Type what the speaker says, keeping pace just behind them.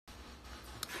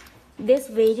This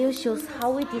video shows how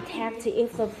we detect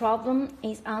if the problem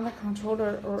is on the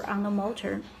controller or on the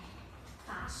motor.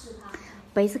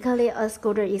 Basically, a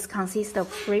scooter consists of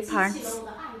three parts: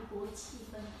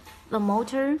 the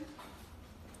motor,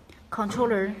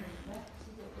 controller,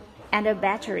 and a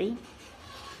battery.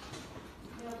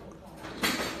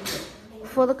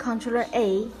 For the controller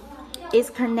A,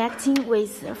 is connecting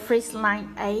with phase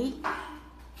line A,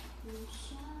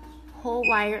 whole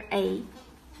wire A,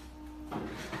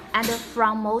 and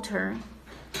from motor.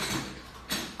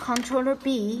 Controller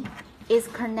B is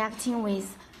connecting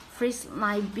with phase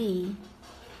line B,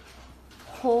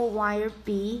 whole wire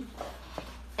B,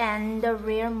 and the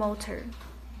rear motor.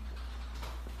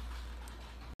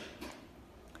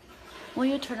 When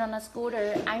you turn on the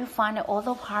scooter and you find that all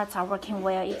the parts are working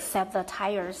well except the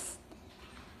tires,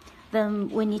 then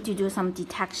we need to do some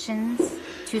detections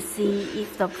to see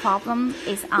if the problem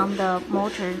is on the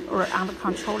motor or on the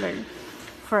controller.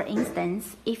 For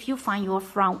instance, if you find your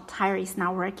front tire is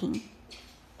not working,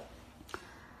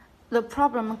 the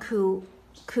problem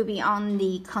could be on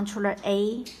the controller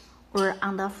A or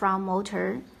on the front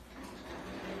motor.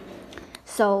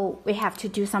 So we have to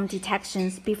do some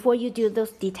detections. Before you do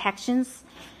those detections,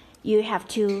 you have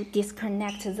to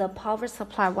disconnect the power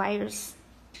supply wires.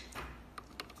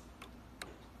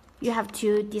 You have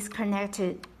to disconnect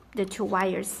the two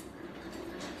wires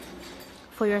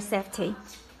for your safety.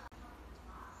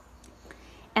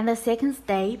 And the second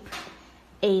step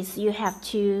is you have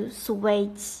to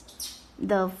switch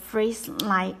the phase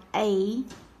line A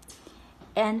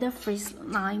and the phase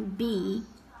line B.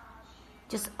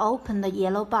 Just open the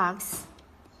yellow box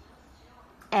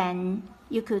and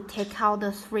you could take out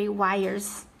the three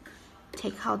wires.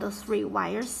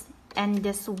 And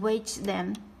just switch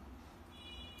them.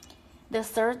 The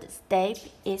third step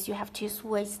is you have to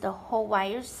switch the whole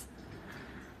wires.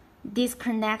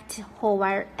 Disconnect whole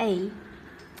wire A,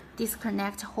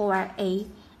 disconnect whole wire A,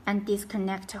 and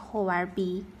disconnect whole wire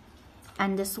B,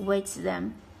 and switch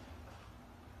them.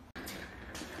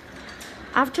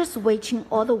 After switching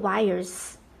all the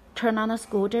wires, turn on the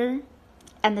scooter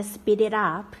and speed it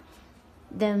up.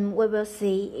 Then we will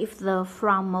see if the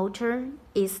front motor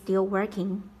is still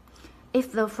working.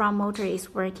 If the front motor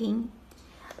is working,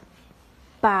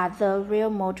 but the rear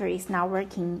motor is not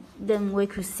working, then we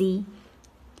could see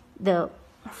the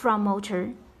front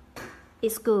motor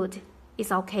is good,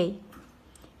 it's okay.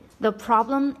 The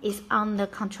problem is on the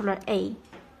controller A.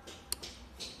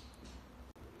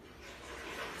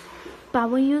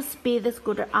 But when you speed the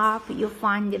scooter up, you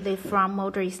find that the front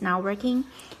motor is not working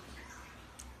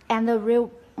and the rear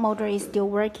motor is still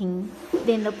working,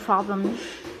 then the problem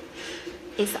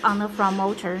is on the front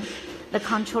motor. The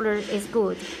controller is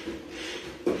good.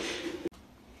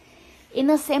 In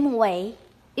the same way,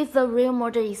 if the rear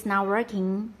motor is not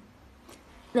working,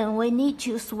 then we need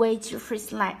to switch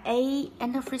phase line A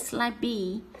and phase line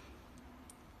B.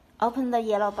 Open the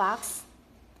yellow box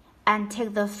and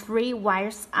take the three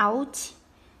wires out.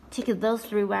 Take those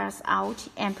three wires out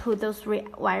and put those three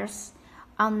wires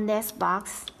on this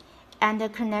box and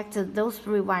connect those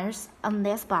three wires on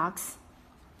this box.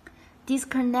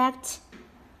 Disconnect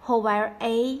whole wire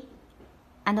A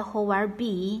and whole wire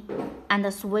B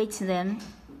and switch them.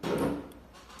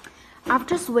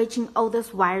 After switching all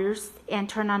those wires and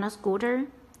turn on the scooter,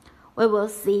 we will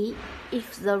see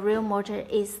if the rear motor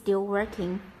is still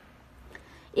working.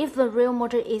 If the rear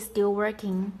motor is still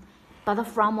working, but the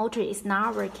front motor is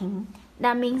not working,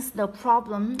 that means the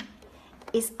problem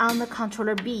is on the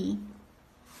controller B.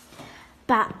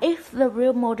 But if the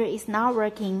rear motor is not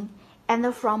working and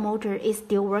the front motor is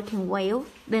still working well,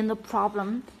 then the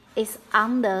problem is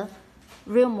on the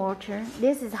rear motor.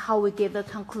 This is how we get the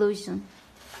conclusion.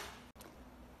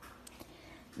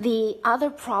 The other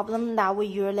problem that we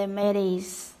usually meet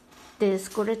is the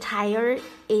scooter tire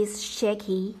is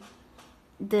shaky.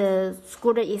 The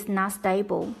scooter is not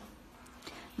stable.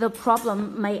 The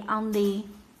problem may on the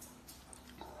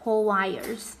whole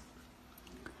wires.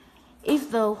 If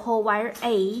the whole wire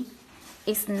A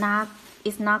is not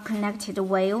connected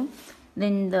well,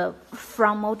 then the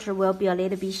front motor will be a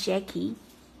little bit shaky.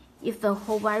 If the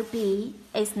whole wire B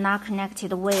is not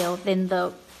connected well, then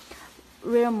the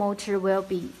rear motor will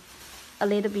be a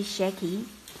little bit shaky.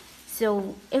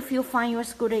 So if you find your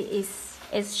scooter is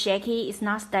shaky, it's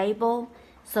not stable,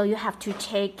 so you have to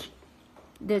check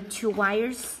the two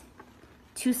wires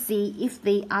to see if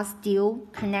they are still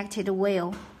connected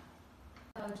well.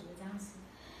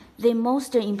 The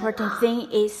most important thing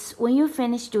is when you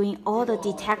finish doing all the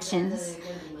detections,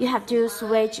 you have to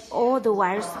switch all the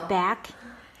wires back.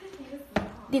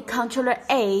 The controller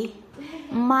A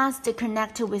must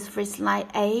connect with phase line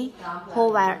A,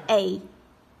 whole wire A.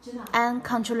 and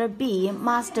controller B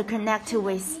must connect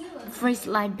with freeze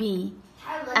line B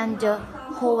and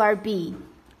hover B.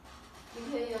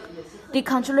 The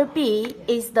controller B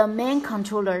is the main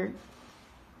controller,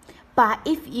 but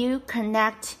if you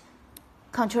connect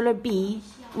controller B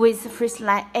with freeze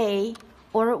line A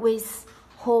or with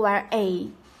hover A,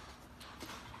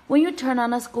 when you turn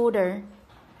on the scooter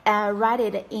and ride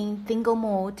it in single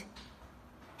mode,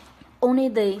 only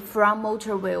the front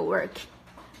motor will work,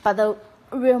 but the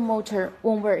rear motor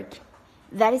won't work.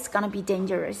 That is gonna be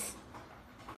dangerous.